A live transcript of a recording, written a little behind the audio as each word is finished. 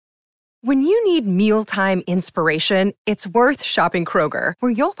When you need mealtime inspiration, it's worth shopping Kroger,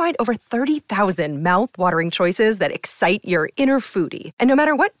 where you'll find over 30,000 mouth-watering choices that excite your inner foodie. And no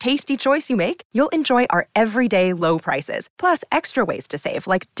matter what tasty choice you make, you'll enjoy our everyday low prices, plus extra ways to save,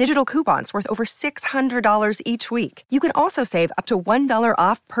 like digital coupons worth over $600 each week. You can also save up to $1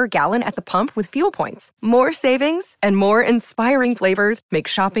 off per gallon at the pump with fuel points. More savings and more inspiring flavors make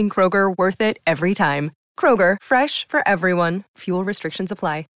shopping Kroger worth it every time. Kroger, fresh for everyone. Fuel restrictions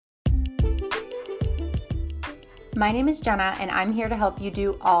apply. My name is Jenna, and I'm here to help you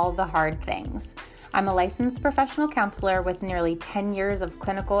do all the hard things. I'm a licensed professional counselor with nearly 10 years of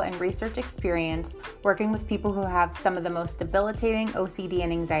clinical and research experience working with people who have some of the most debilitating OCD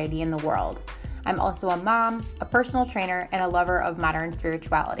and anxiety in the world. I'm also a mom, a personal trainer, and a lover of modern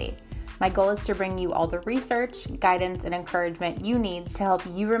spirituality. My goal is to bring you all the research, guidance, and encouragement you need to help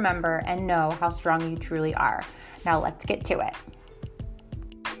you remember and know how strong you truly are. Now let's get to it.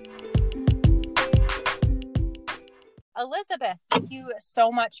 Elizabeth, thank you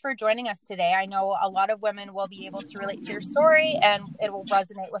so much for joining us today. I know a lot of women will be able to relate to your story, and it will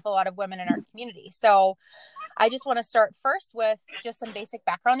resonate with a lot of women in our community. So I just want to start first with just some basic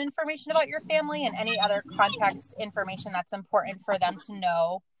background information about your family and any other context information that's important for them to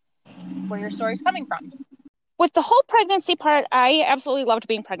know where your story is coming from. With the whole pregnancy part, I absolutely loved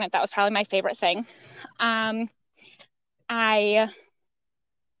being pregnant. That was probably my favorite thing. I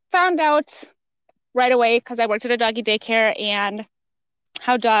found out right away because I worked at a doggy daycare and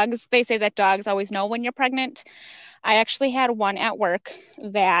how they say that dogs always know when you're pregnant. I actually had one at work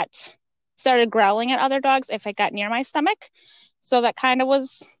that started growling at other dogs if it got near my stomach. So that kind of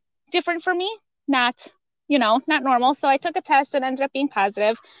was different for me, not normal. So I took a test and ended up being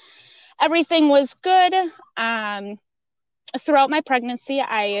positive. Everything was good. Throughout my pregnancy,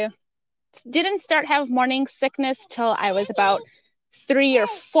 I didn't start having morning sickness till I was about 3 or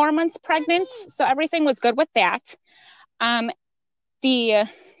 4 months pregnant. So everything was good with that. The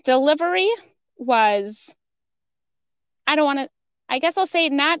delivery was, I guess I'll say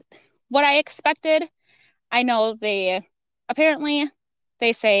not what I expected. I know apparently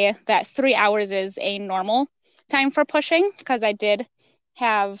they say that 3 hours is a normal time for pushing because I did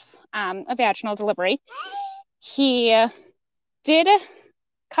have a vaginal delivery. He did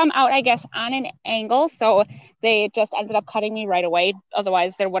come out, I guess, on an angle, so they just ended up cutting me right away.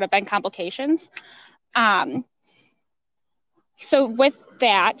 Otherwise, there would have been complications. So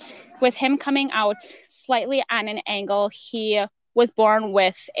with him coming out slightly on an angle, he was born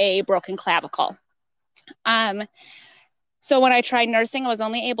with a broken clavicle. So when I tried nursing, I was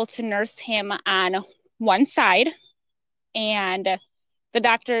only able to nurse him on one side, and the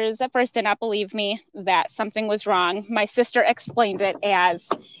doctors at first did not believe me that something was wrong. My sister explained it as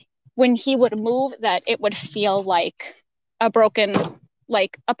when he would move, that it would feel like a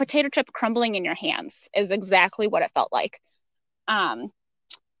potato chip crumbling in your hands is exactly what it felt like.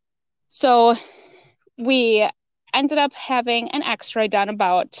 So we ended up having an x-ray done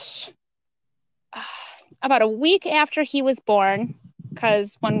about a week after he was born,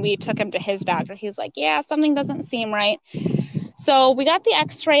 because when we took him to his doctor, he's like, yeah, something doesn't seem right. So we got the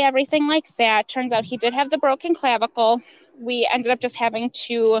x-ray, everything like that. Turns out he did have the broken clavicle. We ended up just having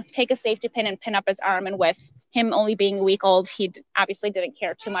to take a safety pin and pin up his arm. And with him only being a week old, he obviously didn't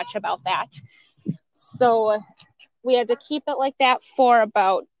care too much about that. So we had to keep it like that for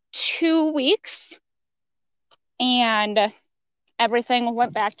about 2 weeks. And everything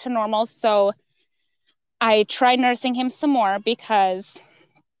went back to normal. So I tried nursing him some more because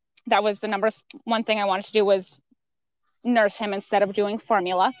that was the number one thing I wanted to do, was nurse him instead of doing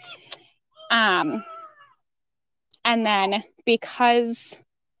formula. And then because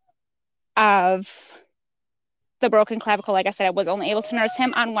of the broken clavicle, like I said, I was only able to nurse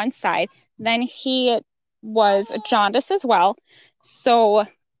him on one side. Then he was jaundiced as well. So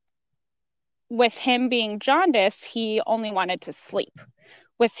with him being jaundiced, he only wanted to sleep.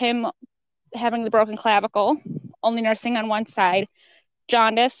 With him having the broken clavicle, only nursing on one side,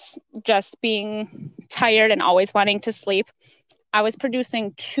 jaundice, just being tired and always wanting to sleep, I was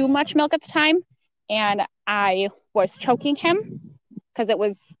producing too much milk at the time, and I was choking him because it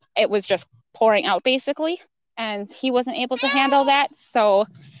was just pouring out basically, and he wasn't able to handle that. So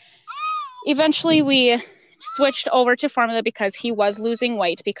eventually we switched over to formula because he was losing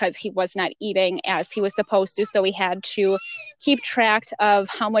weight because he was not eating as he was supposed to. So we had to keep track of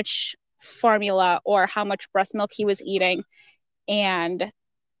how much formula or how much breast milk he was eating and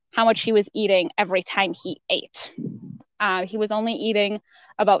how much he was eating every time he ate. He was only eating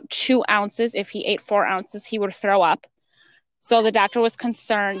about 2 ounces. If he ate 4 ounces, he would throw up. So the doctor was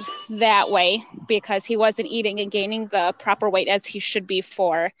concerned that way because he wasn't eating and gaining the proper weight as he should be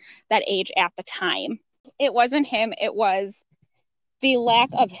for that age at the time. It wasn't him. It was the lack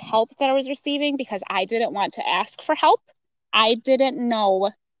of help that I was receiving because I didn't want to ask for help. I didn't know,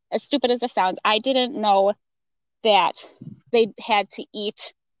 as stupid as it sounds, I didn't know that they had to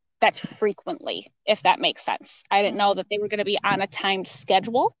eat that frequently, if that makes sense. I didn't know that they were going to be on a timed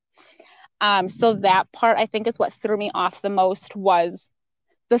schedule. So that part, I think, is what threw me off the most, was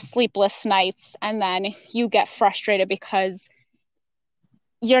the sleepless nights. And then you get frustrated because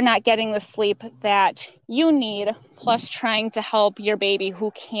you're not getting the sleep that you need, plus trying to help your baby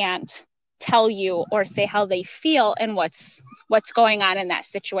who can't tell you or say how they feel and what's going on in that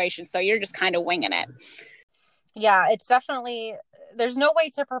situation. So you're just kind of winging it. Yeah, it's definitely, there's no way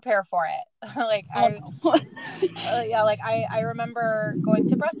to prepare for it. I remember going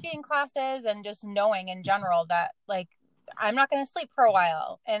to breastfeeding classes and just knowing in general that like I'm not going to sleep for a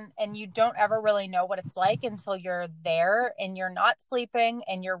while, and you don't ever really know what it's like until you're there and you're not sleeping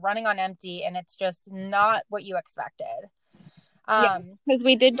and you're running on empty, and it's just not what you expected. Because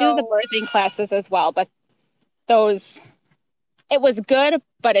we did do the birthing classes as well, but it was good,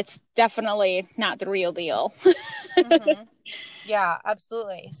 but it's definitely not the real deal. Mm-hmm. Yeah,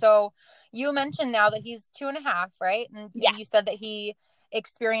 absolutely. So you mentioned now that he's 2.5, right? And you said that he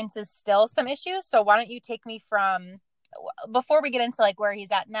experiences still some issues. So why don't you take me from, before we get into like where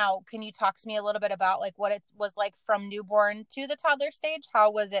he's at now, can you talk to me a little bit about like what it was like from newborn to the toddler stage?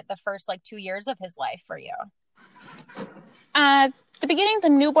 How was it the first like 2 years of his life for you? The beginning, the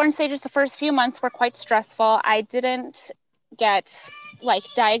newborn stages, the first few months were quite stressful. I didn't get like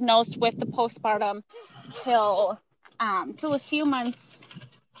diagnosed with the postpartum till a few months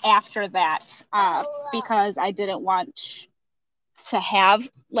after that, because I didn't want to have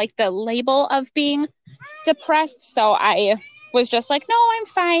like the label of being depressed. So I was just like, no, I'm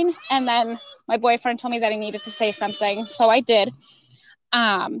fine. And then my boyfriend told me that I needed to say something. So I did.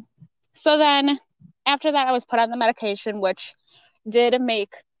 So then after that, I was put on the medication, which did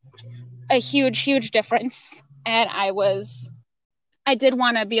make a huge, huge difference. And I did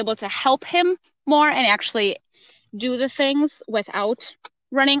want to be able to help him more and actually do the things without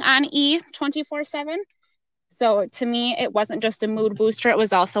running on E 24/7. So to me, it wasn't just a mood booster. It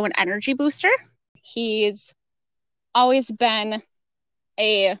was also an energy booster. He's always been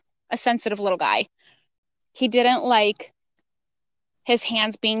a sensitive little guy. He didn't like his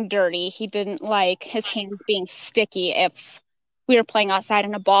hands being dirty. He didn't like his hands being sticky. If we were playing outside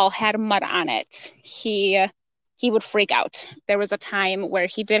and a ball had mud on it, he would freak out. There was a time where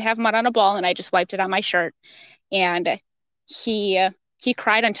he did have mud on a ball and I just wiped it on my shirt, and he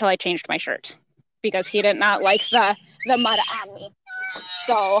cried until I changed my shirt because he did not like the mud on me.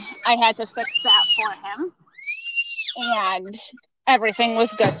 So I had to fix that for him, and everything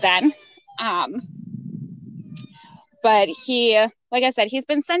was good then. But he, like I said, he's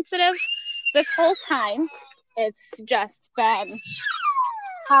been sensitive this whole time. It's just been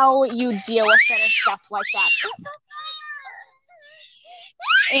how you deal with it and stuff like that.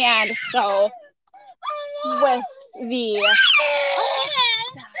 And so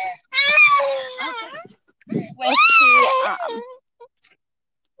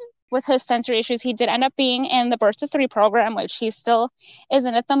with his sensory issues, he did end up being in the Birth to 3 program, which he still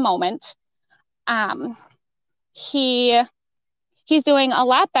isn't at the moment. He's doing a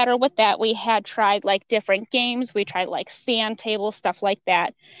lot better with that. We had tried like different games. We tried like sand tables, stuff like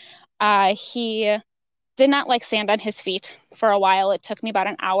that. He did not like sand on his feet for a while. It took me about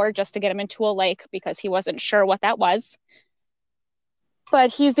an hour just to get him into a lake because he wasn't sure what that was. But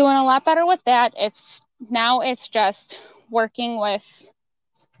he's doing a lot better with that. It's just working with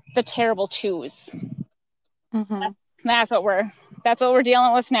the terrible chews. Mm-hmm. That's what we're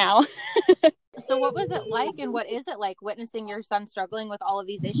dealing with now. So what was it like, and what is it like witnessing your son struggling with all of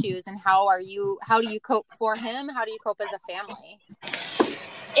these issues, and how do you cope for him? How do you cope as a family?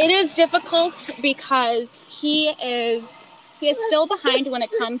 It is difficult because he is still behind when it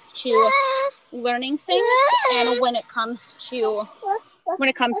comes to learning things and when it comes to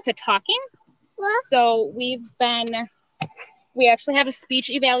talking. So we actually have a speech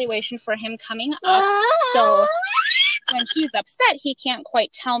evaluation for him coming up. So when he's upset, he can't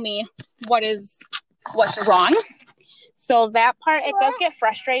quite tell me what's wrong. So that part, it does get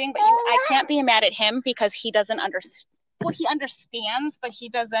frustrating, but I can't be mad at him because he doesn't understand. Well, he understands, but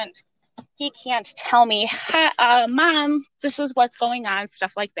he can't tell me, Mom, this is what's going on,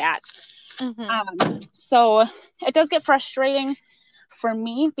 stuff like that. Mm-hmm. So it does get frustrating for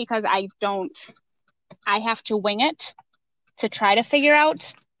me because I have to wing it to try to figure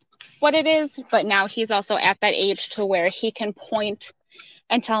out what it is, but now he's also at that age to where he can point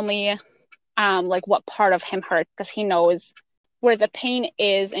and tell me like what part of him hurts, because he knows where the pain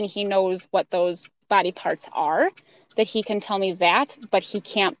is and he knows what those body parts are, that he can tell me that, but he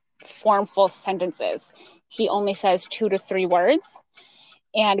can't form full sentences. He only says 2 to 3 words.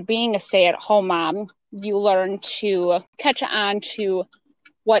 And being a stay-at-home mom, you learn to catch on to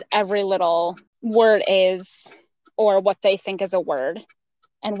what every little word is or what they think is a word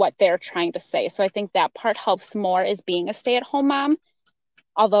and what they're trying to say. So I think that part helps more as being a stay-at-home mom.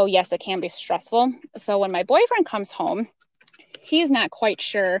 Although, yes, it can be stressful. So when my boyfriend comes home, he's not quite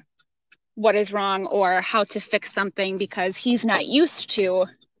sure what is wrong or how to fix something because he's not used to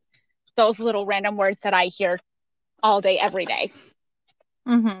those little random words that I hear all day, every day.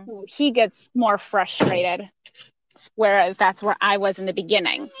 Mm-hmm. He gets more frustrated, whereas that's where I was in the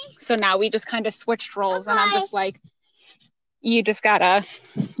beginning. So now we just kind of switched roles, and I'm just like, you just gotta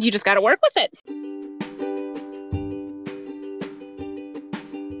work with it.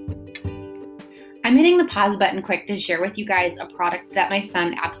 I'm hitting the pause button quick to share with you guys a product that my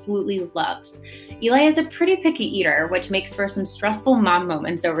son absolutely loves. Eli is a pretty picky eater, which makes for some stressful mom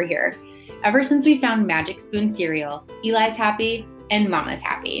moments over here. Ever since we found Magic Spoon cereal, Eli's happy and Mama's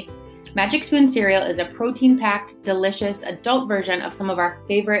happy. Magic Spoon cereal is a protein-packed, delicious adult version of some of our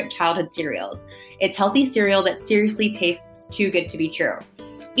favorite childhood cereals. It's healthy cereal that seriously tastes too good to be true.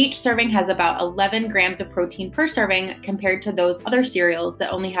 Each serving has about 11 grams of protein per serving compared to those other cereals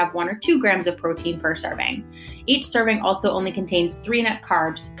that only have 1 or 2 grams of protein per serving. Each serving also only contains 3 net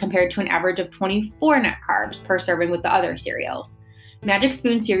carbs compared to an average of 24 net carbs per serving with the other cereals. Magic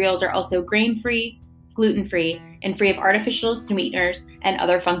Spoon cereals are also grain-free, gluten-free, and free of artificial sweeteners and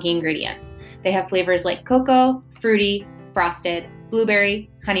other funky ingredients. They have flavors like cocoa, fruity, frosted, blueberry,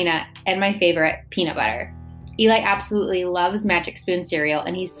 honey nut, and my favorite, peanut butter. Eli absolutely loves Magic Spoon cereal,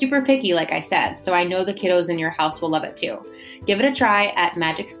 and he's super picky, like I said, so I know the kiddos in your house will love it too. Give it a try at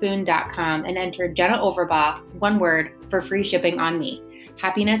magicspoon.com and enter Jenna Overbaugh, one word, for free shipping on me.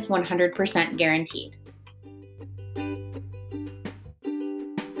 Happiness 100% guaranteed.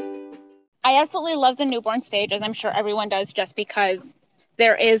 I absolutely love the newborn stage, as I'm sure everyone does, just because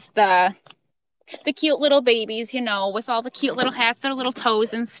there is the cute little babies, you know, with all the cute little hats, their little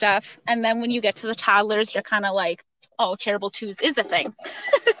toes and stuff. And then when you get to the toddlers, you're kind of like, oh, terrible twos is a thing.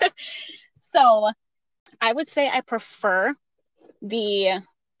 So I would say I prefer the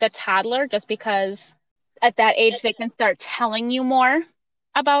toddler, just because at that age they can start telling you more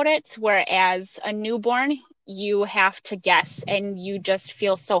about it. Whereas a newborn, you have to guess, and you just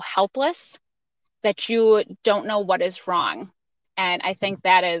feel so helpless that you don't know what is wrong. And I think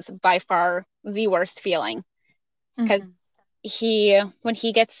that is by far the worst feeling, because when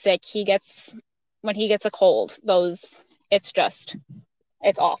he gets sick, when he gets a cold, it's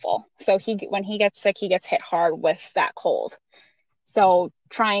awful. So when he gets sick, he gets hit hard with that cold. So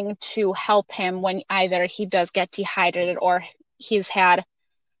trying to help him when either he does get dehydrated or he's had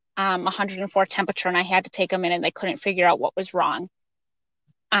 104 temperature and I had to take him in and they couldn't figure out what was wrong.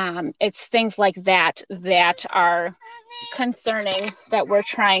 It's things like that are concerning, that we're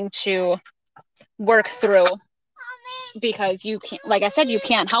trying to work through, because you can't, like I said, you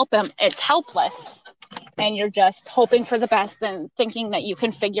can't help him. It's helpless, and you're just hoping for the best and thinking that you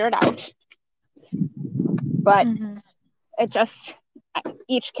can figure it out. But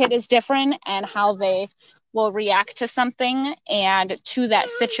each kid is different, and how they will react to something and to that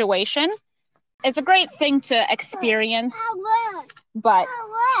situation. It's a great thing to experience, but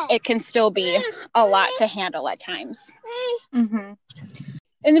it can still be a lot to handle at times. Mm-hmm.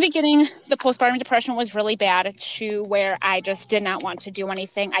 In the beginning, the postpartum depression was really bad, to where I just did not want to do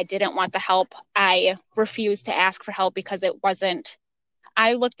anything. I didn't want the help. I refused to ask for help because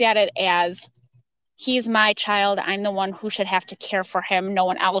I looked at it as, he's my child. I'm the one who should have to care for him. No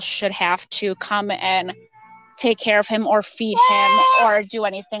one else should have to come and take care of him or feed him or do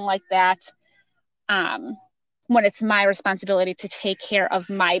anything like that. When it's my responsibility to take care of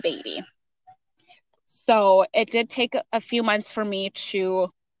my baby. So it did take a few months for me to,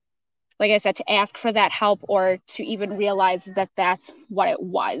 like I said, to ask for that help, or to even realize that that's what it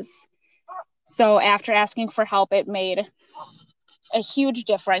was. So after asking for help, it made a huge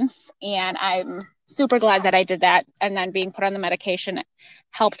difference, and I'm super glad that I did that. And then being put on the medication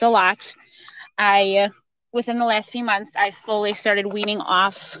helped a lot. Within the last few months, I slowly started weaning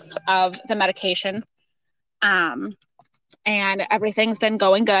off of the medication. And everything's been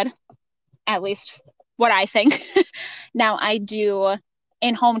going good, at least what I think. Now I do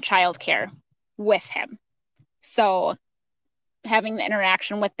in-home childcare with him. So having the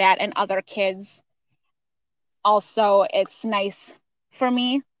interaction with that and other kids, also, it's nice for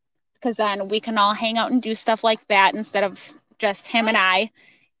me because then we can all hang out and do stuff like that instead of just him and I.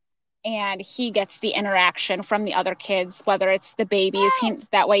 And he gets the interaction from the other kids, whether it's the babies.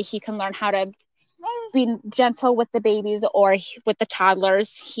 That way he can learn how to be gentle with the babies or with the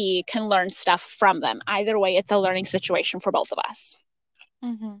toddlers. He can learn stuff from them. Either way, it's a learning situation for both of us.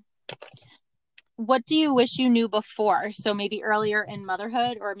 Mm-hmm. What do you wish you knew before? So maybe earlier in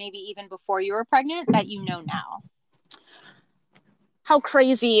motherhood or maybe even before you were pregnant that you know now? How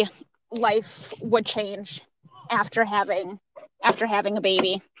crazy life would change after having a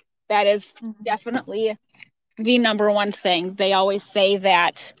baby. That is definitely the number one thing. They always say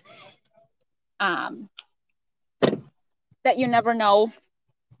that that you never know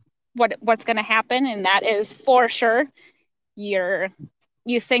what's going to happen, and that is for sure. You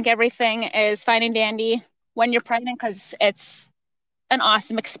think everything is fine and dandy when you're pregnant because it's an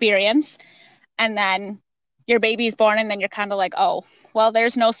awesome experience, and then your baby's born, and then you're kind of like, oh, well,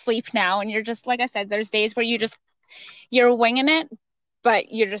 there's no sleep now, and you're just, like I said, there's days where you're winging it,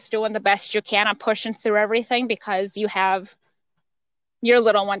 but you're just doing the best you can. I'm pushing through everything because you have your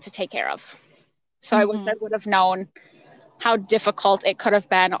little one to take care of. So I wish I would have known how difficult it could have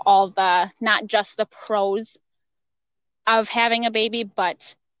been, not just the pros of having a baby,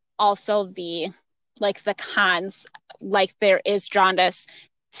 but also the cons, like there is jaundice,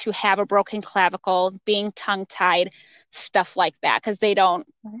 to have a broken clavicle, being tongue-tied, stuff like that, because they don't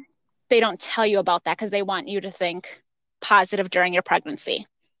tell you about that because they want you to think positive during your pregnancy.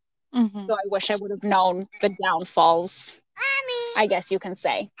 So I wish I would have known the downfalls, I guess you can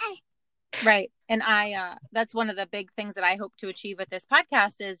say. Right. And that's one of the big things that I hope to achieve with this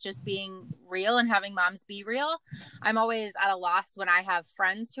podcast is just being real and having moms be real. I'm always at a loss when I have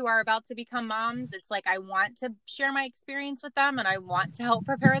friends who are about to become moms. It's like, I want to share my experience with them and I want to help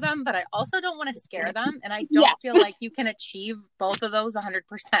prepare them, but I also don't want to scare them. And I don't feel like you can achieve both of those 100%.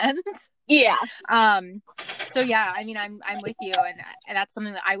 Yeah. So yeah, I mean, I'm with you. And that's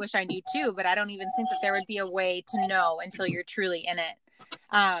something that I wish I knew too, but I don't even think that there would be a way to know until you're truly in it.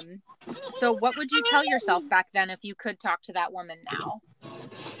 So what would you tell yourself back then if you could talk to that woman now?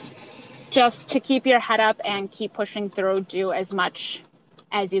 Just to keep your head up and keep pushing through, do as much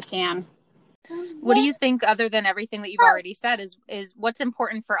as you can. What do you think, other than everything that you've already said, is what's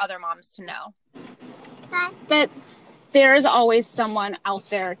important for other moms to know? That there is always someone out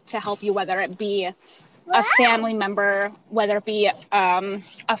there to help you, whether it be a family member, whether it be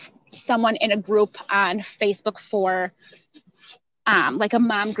someone in a group on Facebook for like a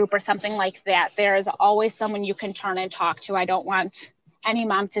mom group or something like that. There is always someone you can turn and talk to. I don't want any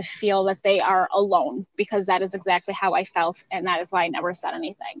mom to feel that they are alone, because that is exactly how I felt, and that is why I never said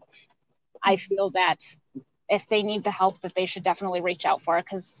anything. I feel that if they need the help, that they should definitely reach out for it,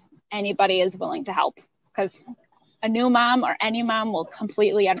 because anybody is willing to help, because a new mom or any mom will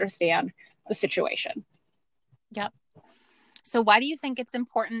completely understand the situation. Yep. So why do you think it's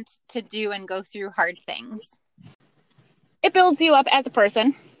important to do and go through hard things? It builds you up as a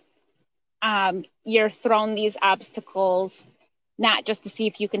person. You're thrown these obstacles, not just to see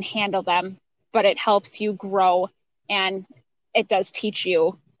if you can handle them, but it helps you grow, and it does teach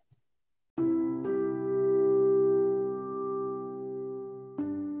you.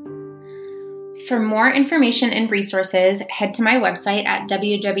 For more information and resources, head to my website at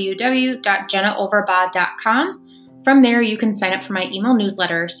www.jennaoverbaugh.com. From there, you can sign up for my email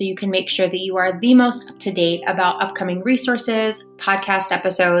newsletter so you can make sure that you are the most up to date about upcoming resources, podcast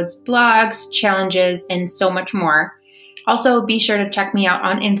episodes, blogs, challenges, and so much more. Also, be sure to check me out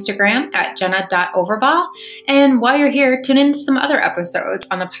on Instagram at jenna.overbaugh. And while you're here, tune into some other episodes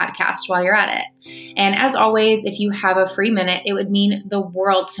on the podcast while you're at it. And as always, if you have a free minute, it would mean the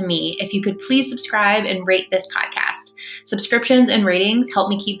world to me if you could please subscribe and rate this podcast. Subscriptions and ratings help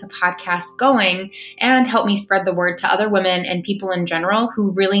me keep the podcast going and help me spread the word to other women and people in general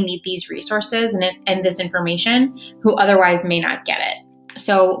who really need these resources and this information, who otherwise may not get it.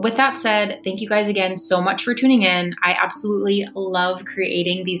 So with that said, thank you guys again so much for tuning in. I absolutely love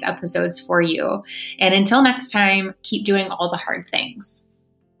creating these episodes for you. And until next time, keep doing all the hard things.